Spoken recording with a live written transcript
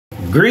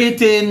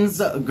Greetings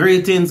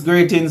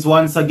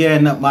once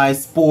again, my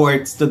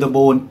sports to the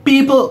bone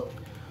people.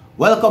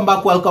 Welcome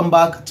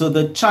back to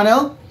the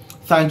channel.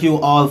 Thank you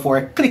all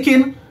for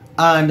clicking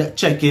and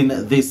checking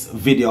this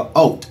video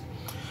out.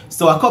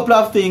 So a couple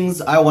of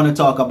things I want to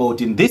talk about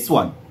in this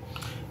one.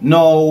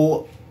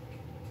 Now,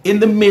 in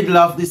the middle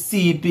of the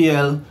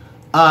CPL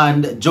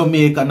and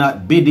Jamaica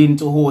not bidding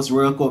to host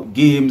World Cup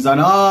games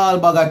and all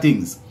bag of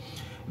things,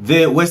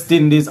 the West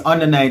Indies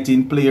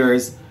under-19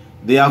 players,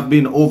 they have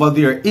been over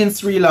there in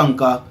Sri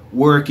Lanka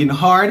working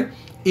hard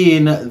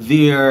in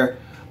their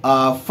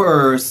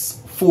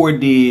first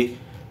 4-day,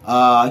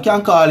 I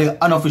can call it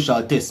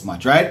unofficial test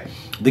match, right?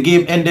 The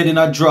game ended in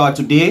a draw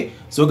today.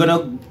 So we're going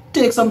to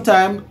take some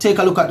time, take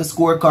a look at the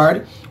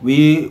scorecard.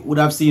 We would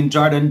have seen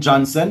Jordan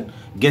Johnson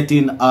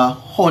getting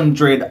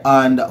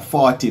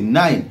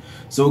 149.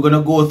 So we're going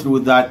to go through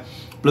that.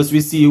 Plus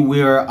we see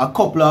where a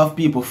couple of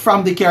people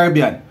from the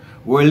Caribbean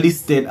were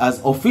listed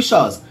as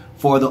officials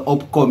for the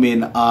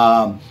upcoming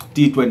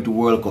T20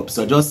 World Cup.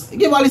 So just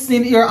give a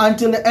listening here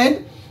until the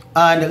end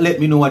and let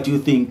me know what you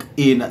think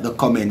in the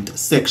comment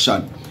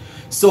section.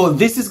 So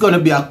this is going to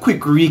be a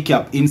quick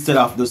recap instead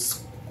of the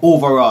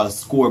overall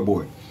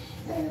scoreboard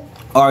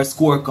or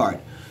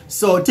scorecard.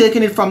 So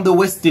taking it from the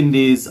West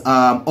Indies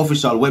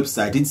official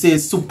website, it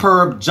says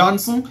Superb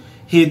Johnson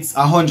hits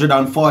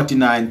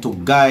 149 to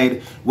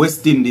guide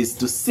West Indies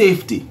to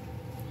safety.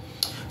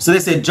 So they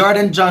say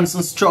Jordan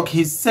Johnson struck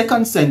his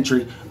second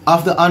century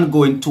of the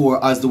ongoing tour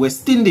as the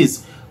West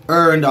Indies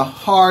earned a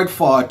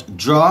hard-fought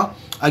draw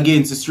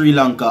against Sri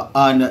Lanka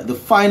on the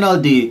final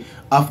day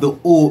of the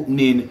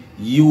opening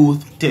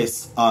youth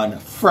test on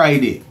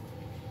Friday.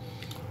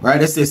 Right,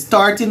 they say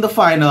starting the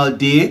final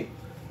day,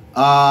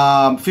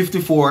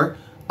 54,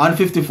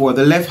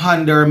 the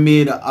left-hander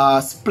made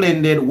a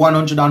splendid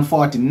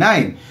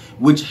 149,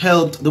 which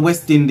helped the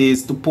West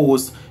Indies to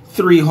post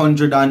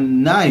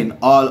 309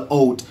 all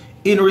out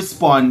in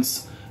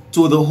response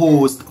to the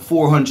host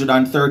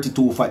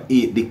 432 for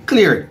 8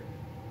 declared.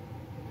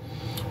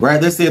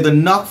 Right, they say the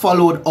knock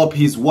followed up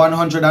his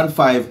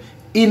 105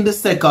 in the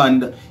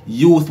second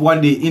Youth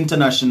One Day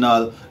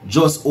International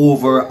just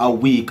over a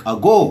week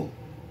ago.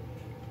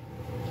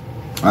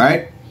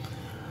 Alright,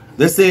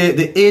 they say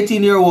the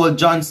 18-year-old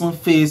Johnson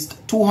faced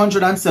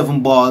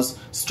 207 balls,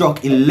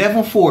 struck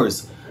 11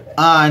 fours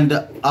and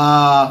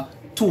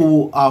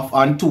 2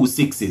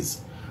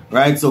 sixes.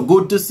 Right, so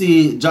good to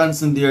see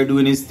Johnson there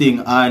doing his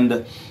thing.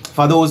 And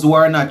for those who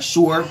are not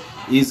sure,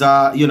 he's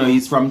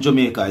he's from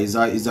Jamaica. He's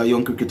a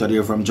young cricketer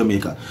there from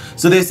Jamaica.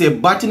 So they say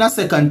batting a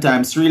second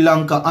time, Sri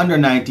Lanka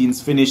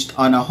under-19s finished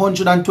on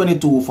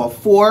 122 for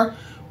 4.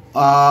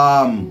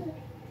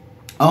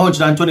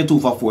 122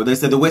 for 4. They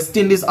say the West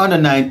Indies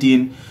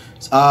under-19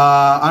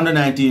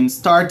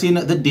 starting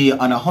the day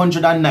on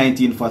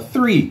 119 for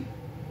 3.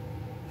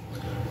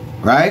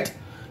 Right?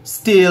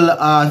 Still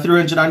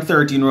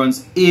 313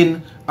 runs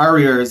in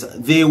arrears.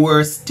 They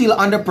were still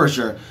under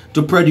pressure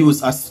to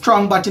produce a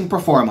strong batting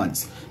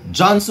performance.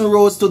 Johnson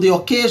rose to the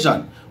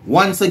occasion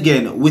once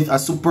again with a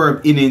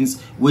superb innings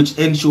which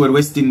ensured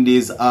West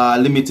Indies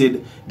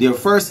limited their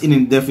first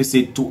inning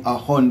deficit to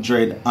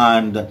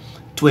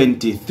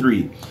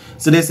 123.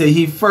 So they say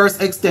he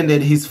first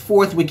extended his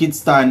 4th wicket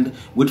stand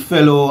with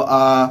fellow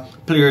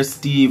player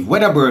Steve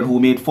Wedderburn, who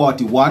made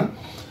 41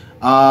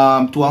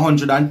 to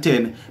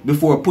 110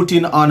 before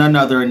putting on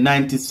another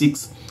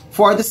 96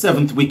 for the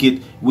 7th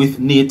wicket with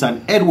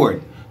Nathan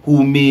Edward,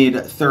 who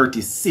made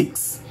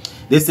 36.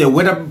 They say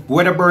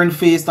Wedderburn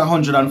faced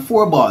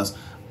 104 balls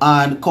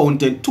and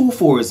counted 2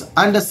 fours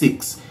and a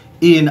 6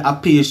 in a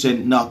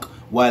patient knock,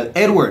 while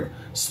Edward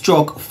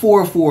struck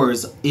 4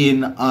 fours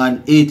in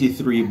an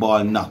 83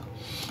 ball knock.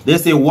 They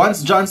say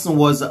once Johnson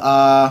was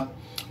 7th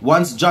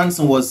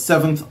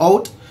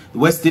out, the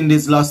West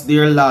Indies lost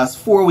their last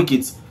 4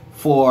 wickets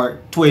for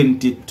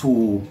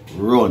 22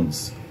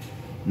 runs.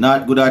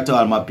 Not good at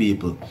all, my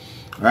people.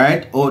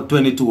 Right? Oh,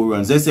 22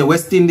 runs. They say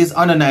West Indies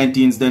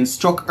under-19s then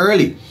struck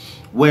early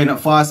when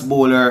fast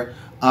bowler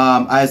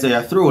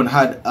Isaiah Throne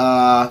had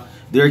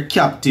their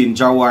captain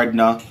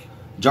Jawardina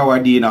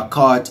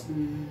caught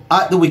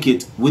at the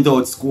wicket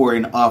without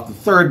scoring off the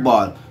 3rd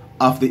ball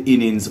of the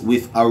innings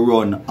with a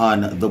run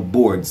on the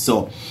board.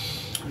 So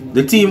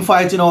the team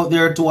fighting out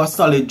there to a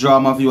solid draw,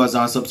 my viewers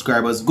and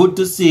subscribers. Good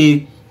to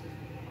see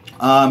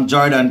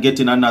Jordan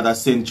getting another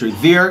century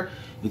there.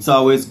 It's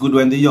always good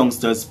when the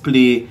youngsters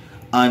play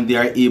and they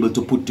are able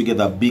to put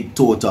together big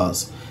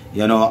totals.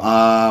 You know,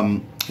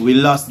 we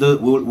lost the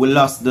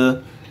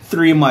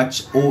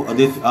 3-match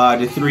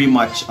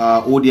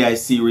ODI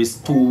series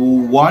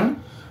 2-1,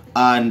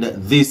 and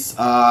this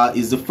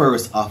is the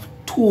first of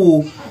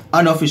 2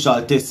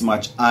 unofficial test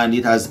match, and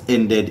it has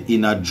ended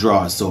in a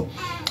draw. So,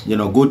 you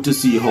know, good to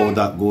see how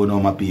that going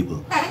on, my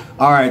people.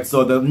 All right,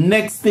 so the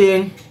next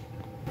thing.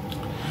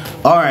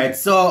 All right,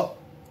 so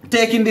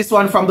taking this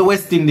one from the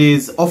West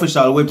Indies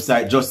official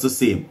website just the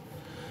same.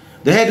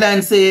 The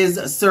headline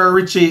says Sir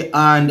Richie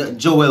and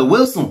Joel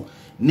Wilson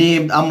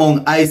named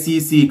among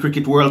ICC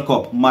Cricket World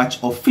Cup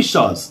match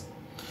officials.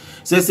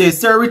 So it says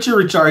Sir Richie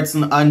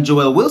Richardson and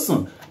Joel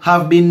Wilson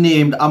have been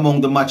named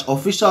among the match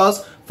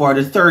officials for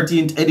the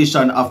 13th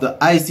edition of the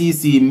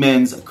ICC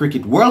Men's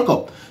Cricket World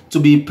Cup to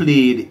be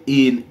played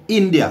in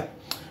India.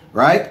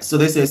 Right? So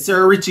they say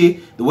Sir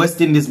Richie, the West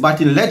Indies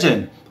batting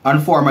legend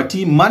and former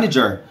team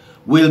manager,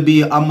 will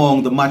be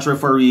among the match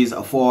referees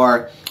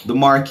for the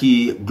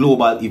marquee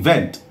global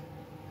event.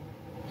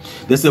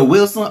 They say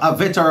Wilson, a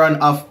veteran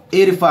of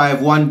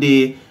 85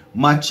 one-day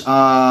match,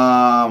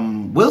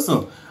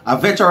 Wilson, a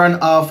veteran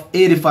of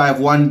 85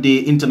 one-day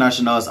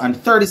internationals and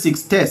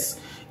 36 tests,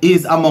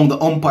 is among the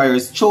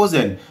umpires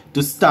chosen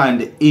to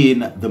stand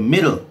in the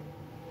middle.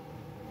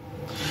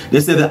 They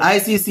say the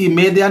ICC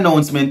made the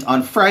announcement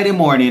on Friday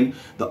morning.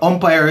 The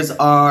umpires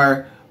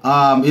are,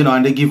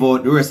 and they give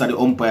out the rest of the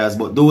umpires,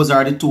 but those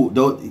are the two.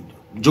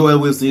 Joel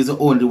Wilson is the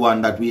only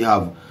one that we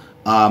have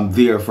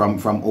there from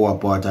our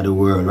part of the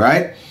world,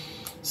 right?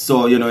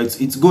 So,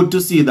 it's good to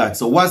see that.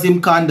 So,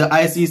 Wasim Khan, the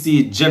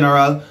ICC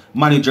general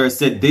manager,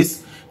 said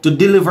this: to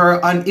deliver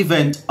an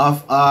event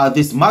of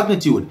this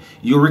magnitude,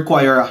 you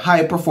require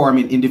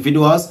high-performing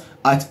individuals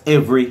at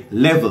every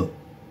level.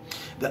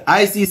 The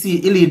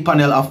ICC elite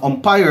panel of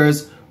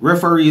umpires,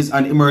 referees,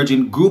 and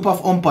emerging group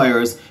of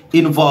umpires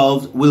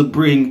involved will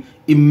bring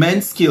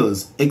immense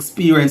skills,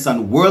 experience,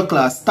 and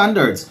world-class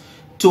standards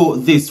to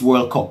this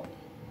World Cup.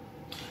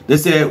 They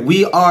say,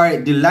 we are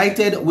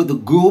delighted with the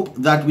group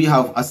that we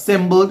have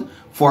assembled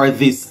for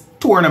this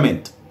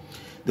tournament.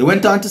 They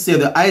went on to say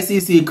the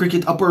ICC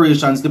Cricket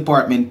Operations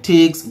Department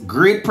takes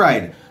great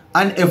pride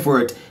and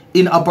effort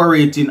in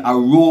operating a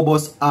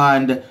robust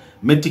and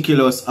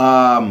meticulous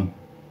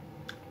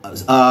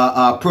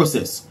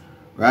process,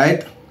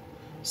 right?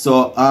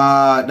 So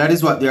that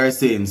is what they are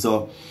saying.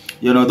 So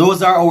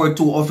those are our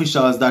two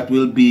officials that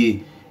will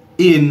be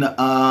in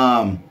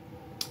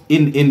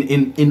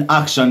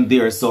action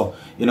there. So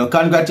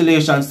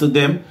congratulations to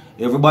them.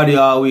 Everybody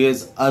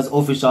always, as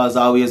officials,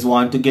 always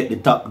want to get the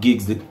top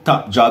gigs, the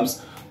top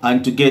jobs,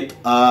 and to get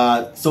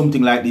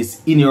something like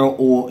this in your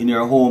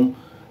home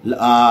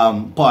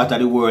part of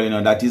the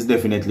world. That is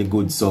definitely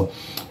good. So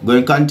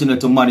going to continue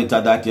to monitor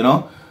that.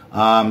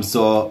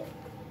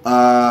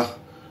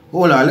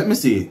 Hold on, let me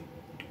see.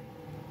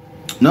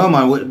 No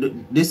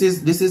man, this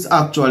is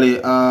actually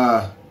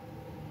the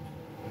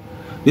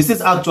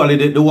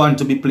one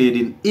to be played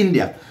in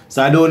India.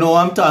 So I don't know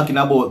what I'm talking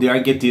about. They are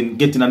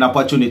getting an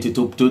opportunity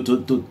to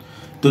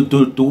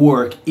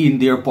work in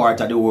their part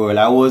of the world.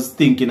 I was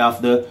thinking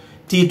of the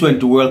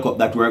T20 World Cup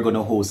that we're going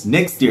to host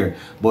next year,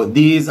 but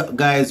these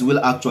guys will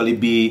actually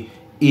be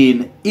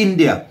in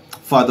India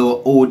for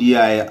the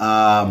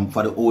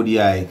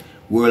ODI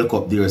World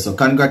Cup there. So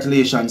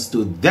congratulations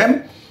to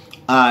them.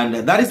 And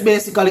that is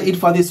basically it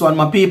for this one,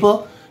 my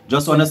people.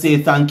 Just want to say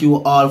thank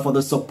you all for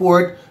the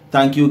support.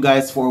 Thank you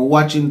guys for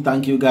watching.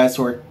 Thank you guys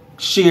for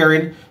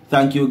sharing.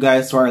 Thank you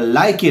guys for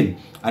liking.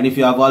 And if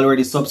you have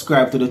already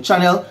subscribed to the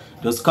channel,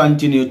 just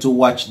continue to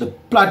watch the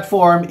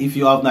platform. If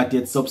you have not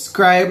yet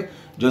subscribed,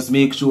 just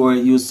make sure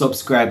you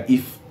subscribe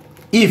if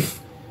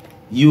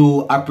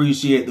you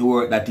appreciate the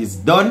work that is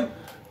done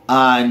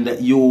and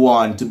you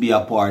want to be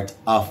a part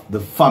of the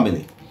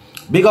family.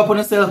 Big up on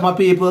yourself, my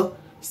people.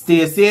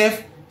 Stay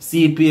safe.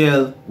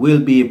 CPL will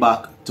be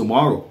back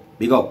tomorrow.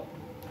 Big up.